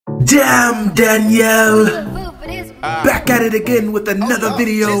Damn, Danielle! Back at it again with another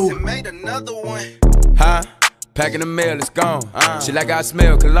video. Huh? Packing the mail, it's gone. Shit like I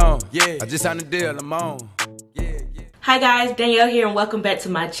smell cologne. Yeah, I just signed a deal, I'm on. Hi guys, Danielle here and welcome back to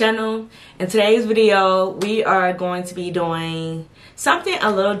my channel. In today's video, we are going to be doing something a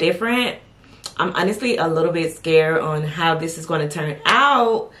little different. I'm honestly a little bit scared on how this is going to turn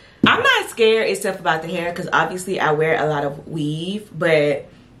out. I'm not scared except about the hair because obviously I wear a lot of weave, but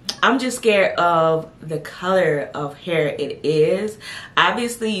I'm just scared of the color of hair it is.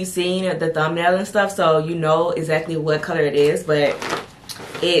 Obviously you've seen the thumbnail and stuff, so you know exactly what color it is, but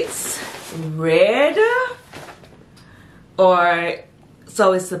it's red, or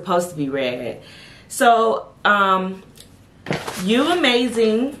so it's supposed to be red. So You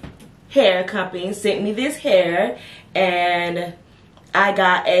Amazing Hair Company sent me this hair, and I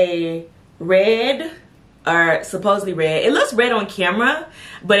got a red, or supposedly red. It looks red on camera,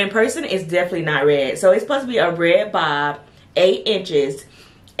 but in person it's definitely not red. So it's supposed to be a red bob, 8 inches,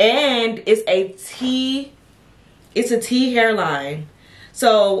 and it's a T hairline.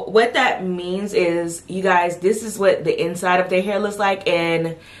 So what that means is, you guys, this is what the inside of their hair looks like,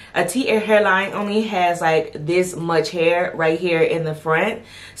 and a T hairline only has like this much hair right here in the front.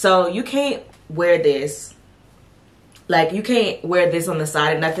 So you can't wear this. Like, you can't wear this on the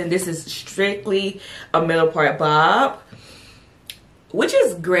side or nothing. This is strictly a middle part bob, which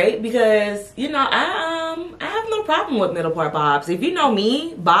is great because, you know, I have no problem with middle part bobs. If you know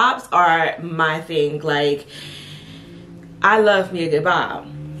me, bobs are my thing. Like, I love me a good bob.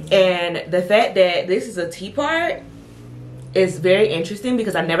 And the fact that this is a T part is very interesting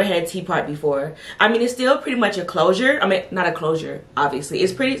because I've never had a T part before. I mean, it's still pretty much a closure. I mean, not a closure, obviously.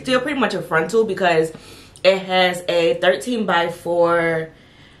 It's still pretty much a frontal because it has a 13x4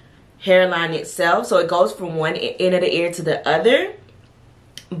 hairline itself. So it goes from one end of the ear to the other.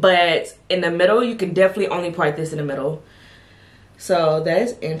 But in the middle, you can definitely only part this in the middle. So that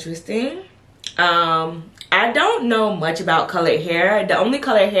is interesting. I don't know much about colored hair. The only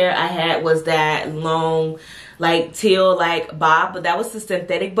colored hair I had was that long, like teal like bob, but that was the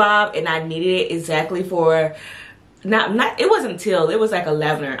synthetic bob, and I needed it exactly for it wasn't teal, it was like a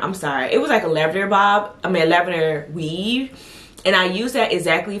lavender. I'm sorry, it was like a lavender bob, I mean a lavender weave, and I used that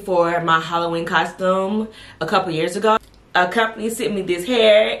exactly for my Halloween costume a couple years ago. A company sent me this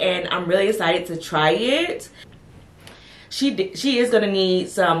hair and I'm really excited to try it. She is going to need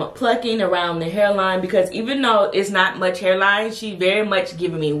some plucking around the hairline because even though it's not much hairline, she's very much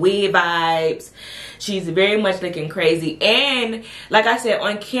giving me wig vibes. She's very much looking crazy. And like I said,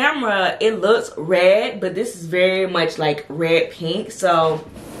 on camera, it looks red, but this is very much like red pink. So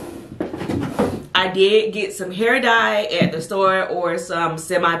I did get some hair dye at the store, or some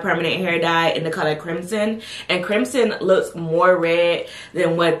semi-permanent hair dye in the color crimson, and crimson looks more red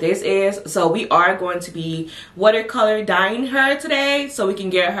than what this is. So we are going to be watercolor dyeing her today so we can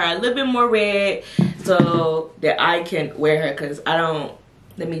get her a little bit more red so that I can wear her, because I don't,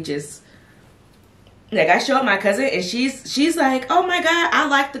 let me just, like, I showed my cousin and she's like, oh my god, I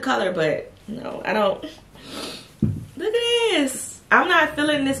like the color, but no, I don't. Look at this. I'm not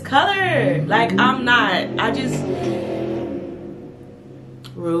feeling this color. Like, I'm not. I just,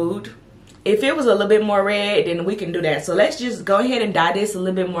 rude. If it was a little bit more red, then we can do that. So let's just go ahead and dye this a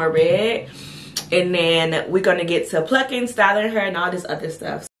little bit more red. And then we're going to get to plucking, styling her, and all this other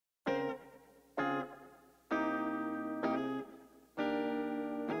stuff.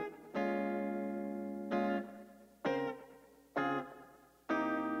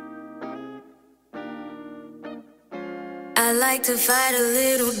 I like to fight a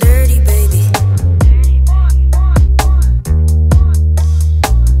little dirty, baby.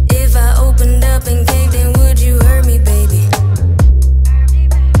 If I opened up and caved in, would you hurt me, baby?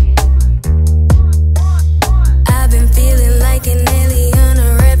 I've been feeling like an alien,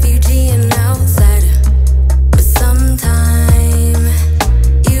 a refugee, an outsider. But sometime,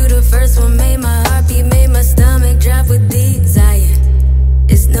 you the first one made my heart beat, made my stomach drop with desire.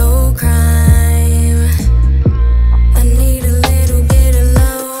 It's no crime.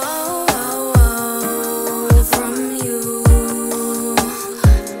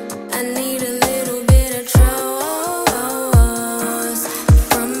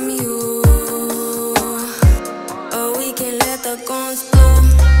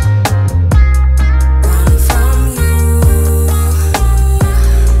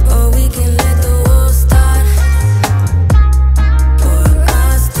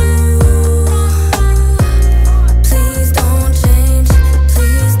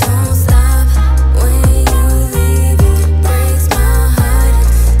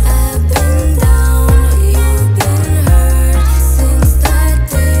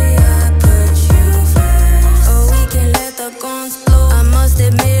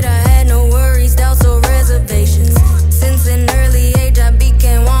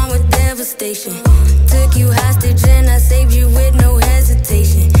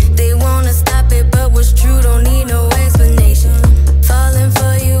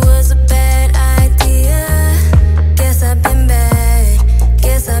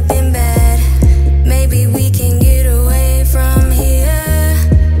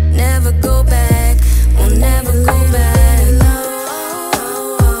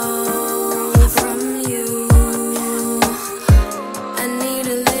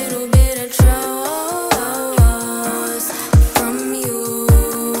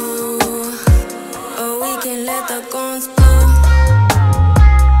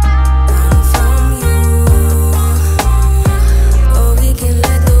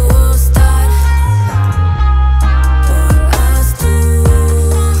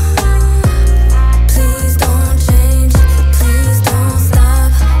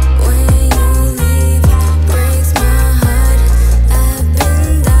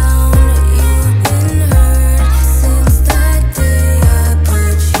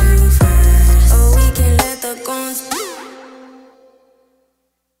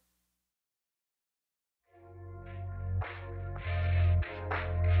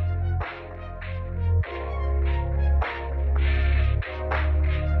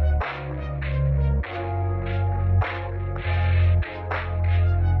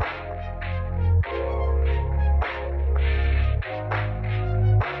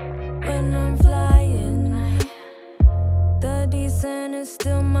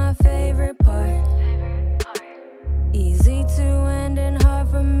 on my favorite part. Easy to end and hard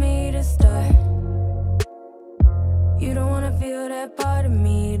for me to start. You don't wanna feel that part of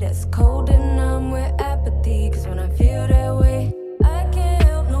me that's cold and numb with apathy. Cause when I feel that way, I can't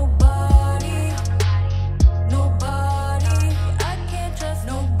help nobody. Nobody, I can't trust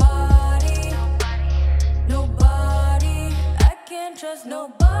nobody. Nobody, I can't trust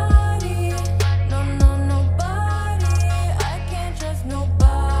nobody. No, no, nobody, I can't trust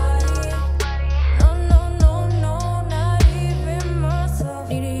nobody. No, no, no, no, not even myself.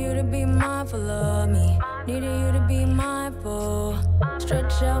 Needed you to be mindful of me. Needed you to be mindful.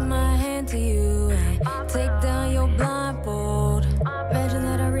 Stretch out my hand to you and take down your blindfold. Imagine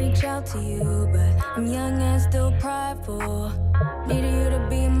that I reach out to you, but I'm young and still prideful. Needed you to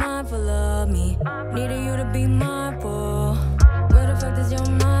be mindful of me. Needed you to be mindful. Where the fuck does your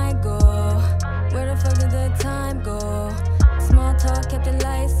mind go? Where the fuck did the time go? Small talk kept the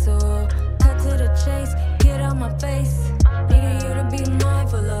lights so cut to the chase, get out my face. Needed you to be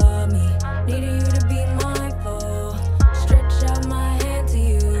mindful of me. Needed you to be mindful. Stretch out my hand to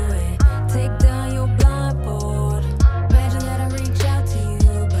you and take down your blindfold. Imagine that I reach out to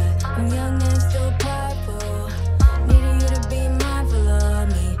you, but I'm young and still prideful. Needed you to be mindful of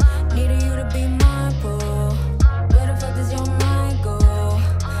me. Needed you to be mindful. Where the fuck does your mind go?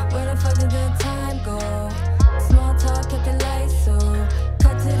 Where the fuck did the time go? Small talk kept the lights so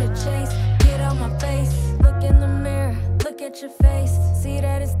cut to the chase, get out my face. Look in the mirror, look at your face. See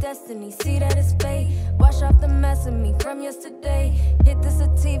that it's destiny, see that it's fate. Wash off the mess of me from yesterday. Hit the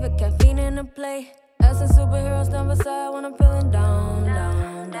sativa, caffeine in the play. Essence superheroes stand beside when I'm feeling down,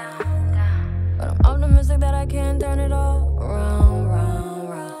 down, down. But I'm optimistic that I can turn it all around, round,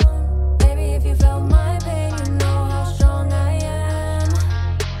 round. Baby, if you felt my pain, you know how strong I am.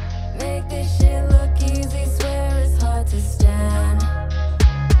 Make this shit look easy, swear it's hard to stand.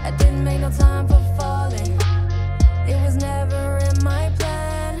 I didn't make no time for falling. It was never in my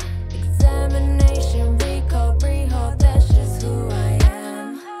plan. Examination, recall, rehaul, that's just who I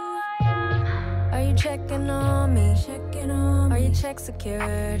am. Are you checking on me? Are you check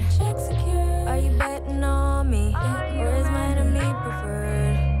secured? Are you betting on me? Or is my enemy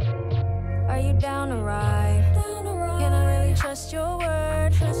preferred? Are you down to ride? Can I really trust your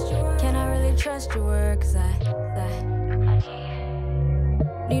word? Can I really trust your word? Cause I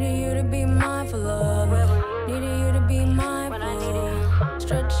needed you to be mindful of me. Needed you to be mindful.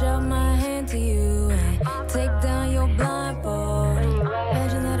 Stretch out my hand to you and take down your blindfold.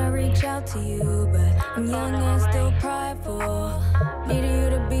 Imagine that I reach out to you, but I'm young and still prideful. Needed you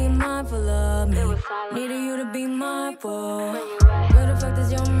to be mindful of me. Needed you to be mindful. Where the fuck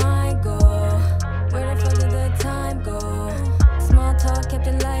does your mind go? Where the fuck did the time go? Small talk kept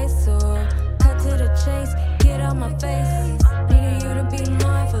the lights so cut to the chase, get out my face. Needed you to be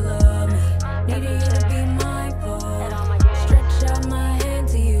mindful of me. Needed you to be mindful. Stretch out my hand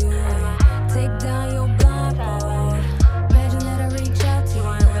to you and take down your blindfold. Imagine that I reach out to you.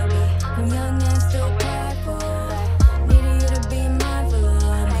 I'm young and still prideful. Needed you to be mindful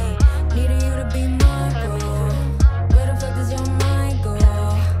of me. Needed you to be mindful. Where the fuck does your mind go?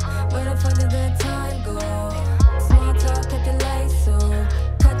 Where the fuck did the time go? Small talk kept the lights so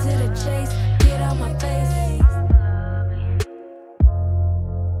cut to the chase, get out my face.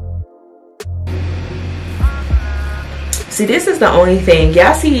 See, this is the only thing.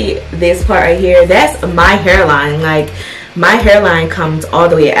 Y'all see this part right here? That's my hairline. Like, my hairline comes all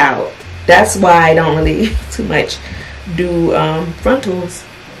the way out. That's why I don't really too much do frontals.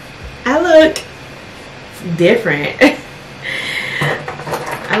 I look different.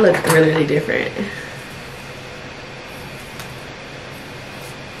 I look really, really different.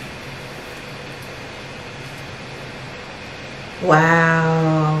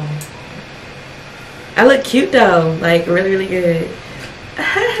 Wow. I look cute though, like really, really good.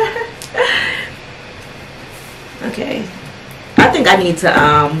 Okay, I think I need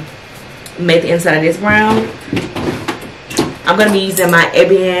to make the inside of this brown. I'm gonna be using my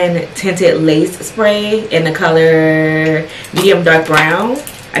Ebian tinted lace spray in the color medium dark brown.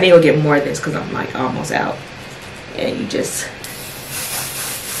 I need to go get more of this because I'm like almost out. And you just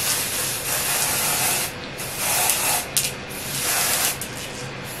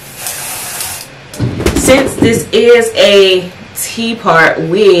since this is a T-part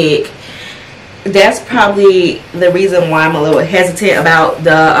wig, that's probably the reason why I'm a little hesitant about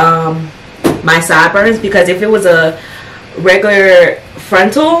the my sideburns, because if it was a regular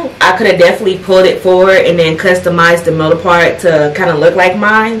frontal, I could have definitely pulled it forward and then customized the middle part to kind of look like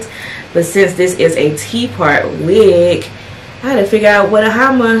mine. But since this is a T-part wig, I had to figure out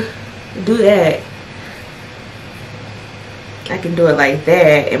how I'm gonna do that. I can do it like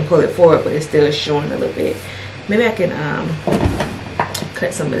that and pull it forward, but it's still showing a little bit. Maybe I can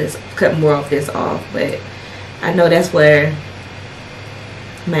cut some of this, cut more of this off, but I know that's where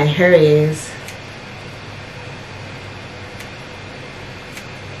my hair is.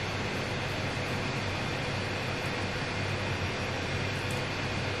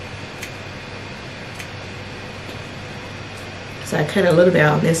 So I cut a little bit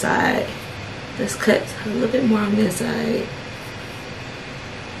on this side. Let's cut a little bit more on this side.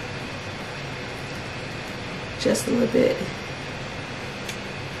 Just a little bit.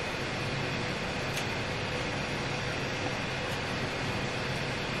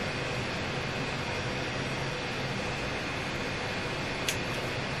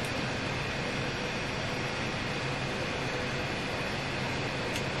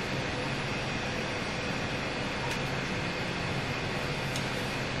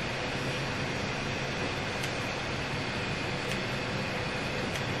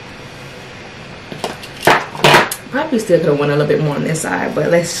 Probably still could have went a little bit more on this side, but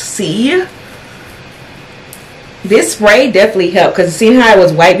let's see. This spray definitely helped, because see how it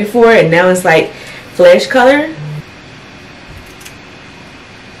was white before and now it's like flesh color.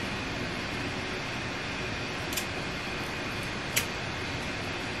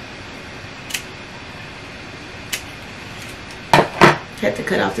 Had to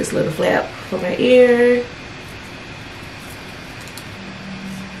cut off this little flap for my ear.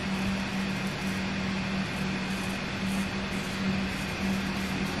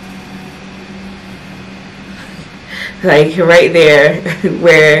 Like right there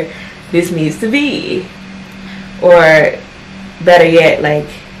where this needs to be, or better yet, like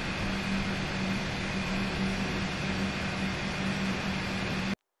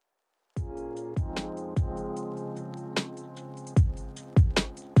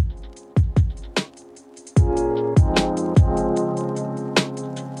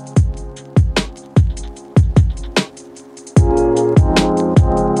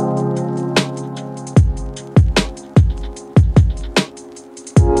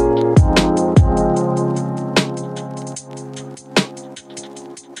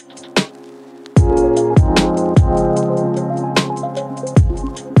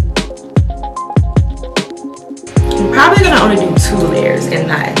probably gonna only do 2 layers and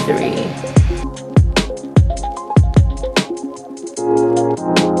not 3.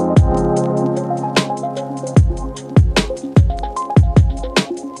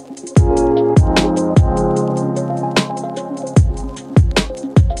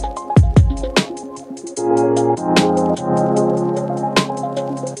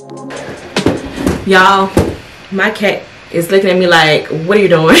 Y'all, my cat is looking at me like, what are you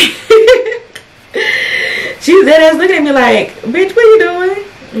doing? She's dead ass looking at me like, bitch, what are you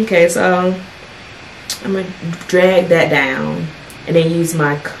doing? Okay, so I'm gonna drag that down and then use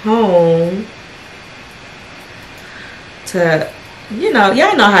my comb to, you know,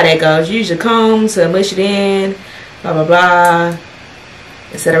 y'all know how that goes. Use your comb to mush it in, blah blah blah,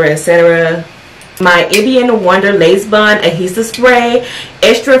 etc etc. My Ibby & Wonder Lace Bun Adhesive Spray,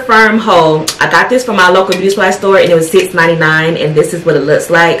 extra firm hold. I got this from my local beauty supply store and it was $6.99, and this is what it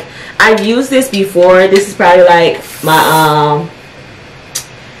looks like. I've used this before. This is probably like my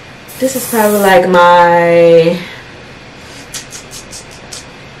my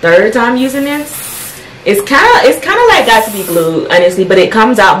 3rd time using this. It's kind of like Got2be glue, honestly, but it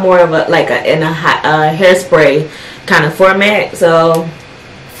comes out more of a in a hairspray kind of format. So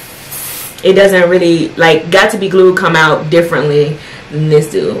it doesn't really, like, Got2be glue come out differently than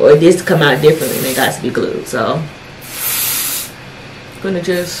this do, or this come out differently than Got2be glue. So I'm gonna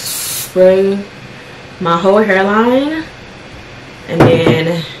just spray my whole hairline, and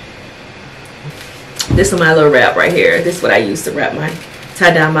then this is my little wrap right here. This is what I use to wrap my,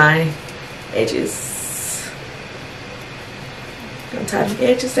 tie down my edges. Gonna tie the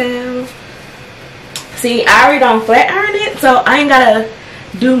edges down. See, I already done flat iron it, so I ain't gotta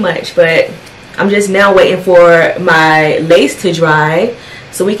do much, but I'm just now waiting for my lace to dry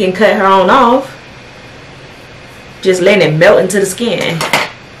so we can cut her on off. Just letting it melt into the skin.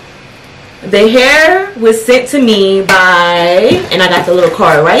 The hair was sent to me by, and I got the little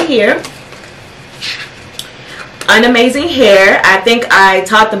card right here, Amazing Hair. I think I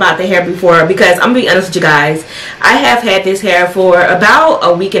talked about the hair before, because I'm gonna be honest with you guys, I have had this hair for about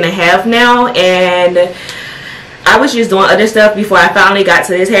a week and a half now, and I was just doing other stuff before I finally got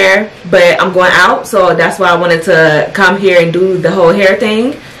to this hair, but I'm going out, so that's why I wanted to come here and do the whole hair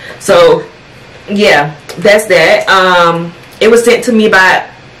thing. So yeah, that's that. It was sent to me by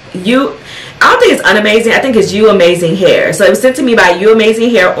you. I don't think it's Unamazing. I think it's You Amazing Hair. So it was sent to me by You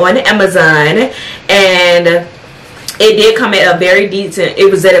Amazing Hair on Amazon, and it did come at a very decent, it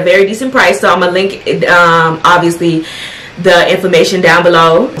was at a very decent price. So I'm gonna link obviously the information down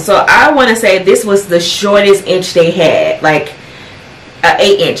below. So I want to say this was the shortest inch they had, like an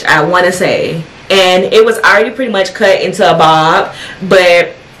 8-inch, I want to say, and it was already pretty much cut into a bob.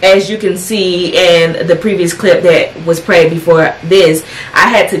 But as you can see in the previous clip that was played before this, I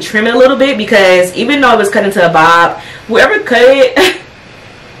had to trim it a little bit, because even though it was cut into a bob, whoever cut it,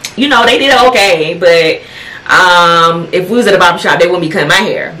 you know, they did okay. But if we was at a barber shop, they wouldn't be cutting my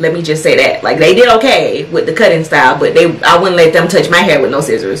hair. Let me just say that. Like, they did okay with the cutting style, but I wouldn't let them touch my hair with no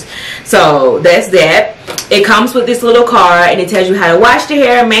scissors. So that's that. It comes with this little card, and it tells you how to wash the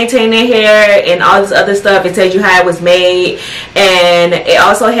hair, maintain the hair, and all this other stuff. It tells you how it was made, and it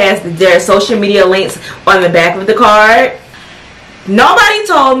also has their social media links on the back of the card. Nobody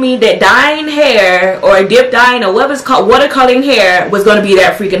told me that dyeing hair or dip dyeing or whatever's called watercoloring hair was going to be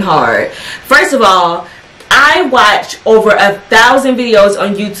that freaking hard. First of all, I watch over 1,000 videos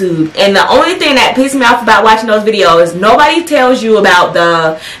on YouTube, and the only thing that pissed me off about watching those videos, nobody tells you about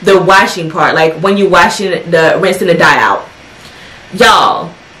the washing part, like when you rinsing the dye out.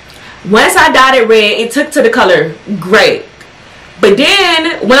 Y'all, once I dyed it red, it took to the color great, but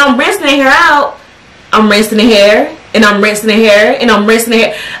then when I'm rinsing the hair out, I'm rinsing the hair, and I'm rinsing the hair, and I'm rinsing the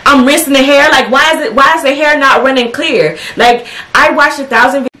hair. I'm rinsing the hair. Like, why is the hair not running clear? Like, I watched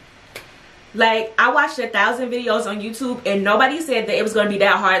 1,000 videos on YouTube, and nobody said that it was going to be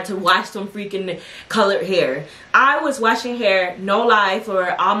that hard to wash some freaking colored hair. I was washing hair, no lie,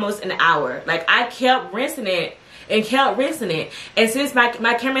 for almost an hour. Like, I kept rinsing it and kept rinsing it. And since my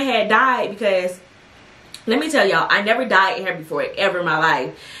camera had died, because let me tell y'all, I never dyed hair before ever in my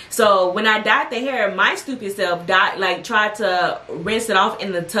life. So when I dyed the hair, my stupid self tried to rinse it off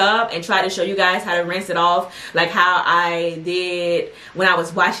in the tub and try to show you guys how to rinse it off, like how I did when I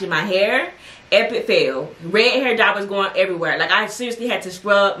was washing my hair. Epic fail. Red hair dye was going everywhere. Like, I seriously had to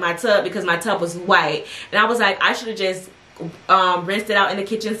scrub my tub because my tub was white, and I was like, I should have just rinsed it out in the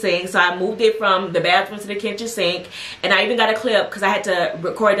kitchen sink. So I moved it from the bathroom to the kitchen sink, and I even got a clip because I had to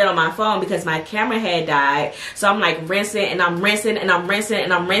record that on my phone because my camera had died. So I'm like rinsing, and I'm rinsing, and I'm rinsing,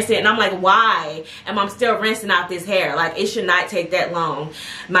 and I'm rinsing, and I'm like, why am I still rinsing out this hair? Like, it should not take that long.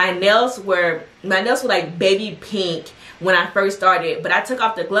 My nails were like baby pink when I first started, but I took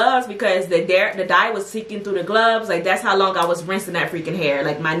off the gloves because the dye was seeping through the gloves. Like, that's how long I was rinsing that freaking hair.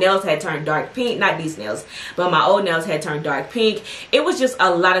 Like, my nails had turned dark pink, not these nails, but my old nails had turned dark pink. It was just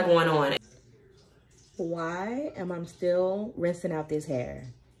a lot of going on. Why am I still rinsing out this hair?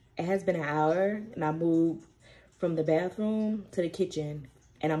 It has been an hour, and I moved from the bathroom to the kitchen,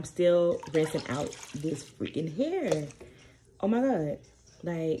 and I'm still rinsing out this freaking hair. Oh my God.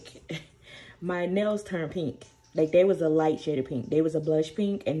 Like, my nails turned pink. Like, they was a light shade of pink. They was a blush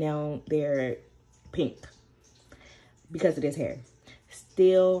pink, and now they're pink because of this hair.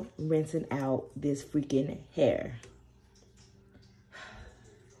 Still rinsing out this freaking hair.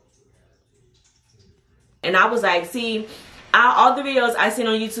 And I was like, see, all the videos I seen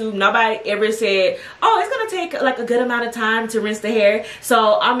on YouTube, nobody ever said, oh, it's gonna take like a good amount of time to rinse the hair.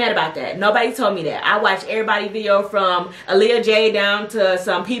 So I'm mad about that. Nobody told me that. I watched everybody's video, from Aaliyah J down to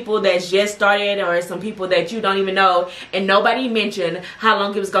some people that's just started, or some people that you don't even know, and nobody mentioned how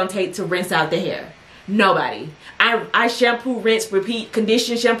long it was gonna take to rinse out the hair. Nobody. I shampoo, rinse, repeat,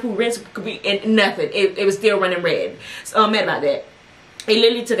 condition, shampoo, rinse, repeat, and nothing. It was still running red. So I'm mad about that. It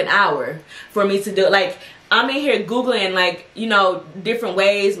literally took an hour for me to do it. Like, I'm in here Googling, like, you know, different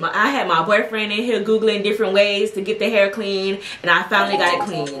ways. I had my boyfriend in here Googling different ways to get the hair clean, and I finally got it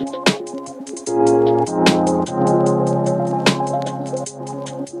clean.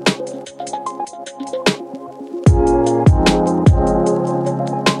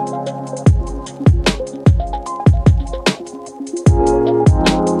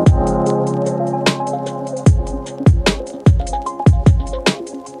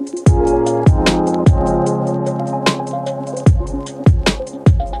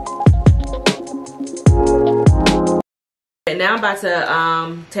 Now I'm about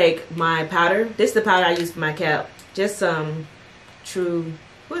to take my powder. This is the powder I use for my cap. Just some true,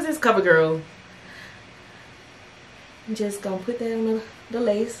 what is this, CoverGirl. I'm just gonna put that on the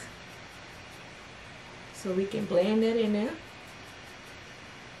lace so we can blend that in there.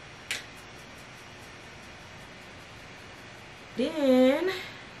 Then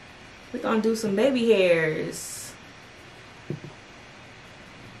we're gonna do some baby hairs.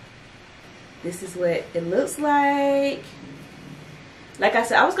 This is what it looks like. Like I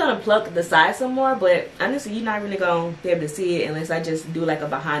said, I was going to pluck the side some more, but honestly, you're not really going to be able to see it unless I just do like a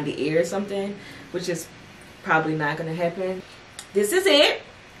behind the ear or something, which is probably not going to happen. This is it.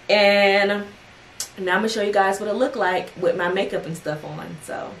 And now I'm gonna show you guys what it looked like with my makeup and stuff on.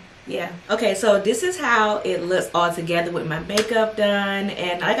 So yeah, okay, so this is how it looks all together with my makeup done.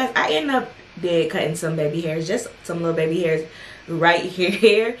 And I ended up cutting some baby hairs, just some little baby hairs right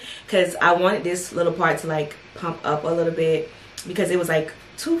here, because I wanted this little part to like pump up a little bit because it was like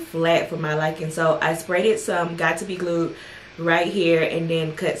too flat for my liking. So I sprayed it some GOT2be glue right here and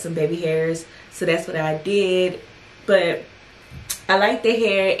then cut some baby hairs. So that's what I did. But I like the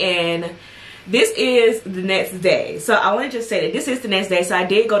hair, and this is the next day. So I want to just say that this is the next day. So I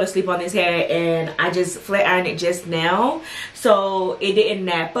did go to sleep on this hair, and I just flat ironed it just now, so it didn't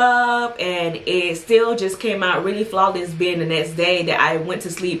nap up, and it still just came out really flawless being the next day that I went to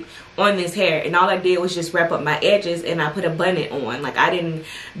sleep on this hair. And all I did was just wrap up my edges, and I put a button on. Like, I didn't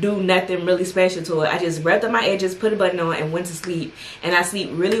do nothing really special to it. I just wrapped up my edges, put a button on, and went to sleep. And I sleep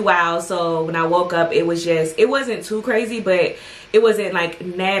really well. So when I woke up, it was just, it wasn't too crazy, but it wasn't like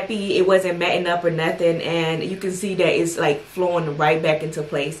nappy, it wasn't matting up or nothing, and you can see that it's like flowing right back into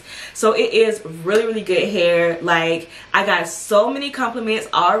place. So it is really good hair. Like, I got so many compliments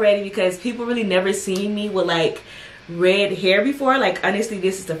already because people really never seen me with like red hair before. Like, honestly,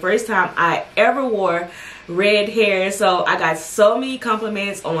 this is the first time I ever wore red hair. So I got so many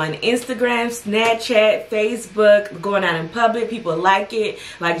compliments on Instagram, Snapchat, Facebook, going out in public. People like it,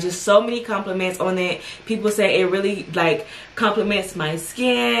 like just so many compliments on it. People say it really like complements my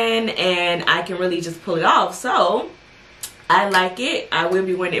skin, and I can really just pull it off. So I like it. I will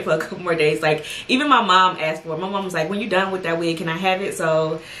be wearing it for a couple more days. Like, even my mom asked for it. My mom was like, when you're done with that wig, can I have it?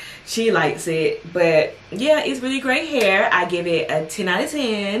 So she likes it. But yeah, it's really great hair. I give it a 10 out of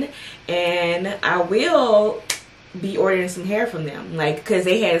 10, and I will be ordering some hair from them, like, because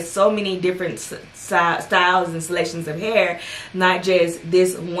they had so many different styles and selections of hair, not just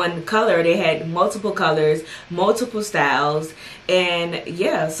this one color. They had multiple colors, multiple styles. And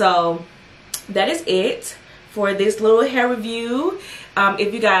yeah, so that is it for this little hair review.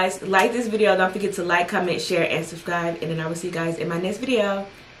 If you guys like this video, don't forget to like, comment, share, and subscribe, and then I will see you guys in my next video.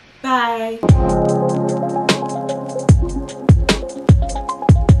 Bye.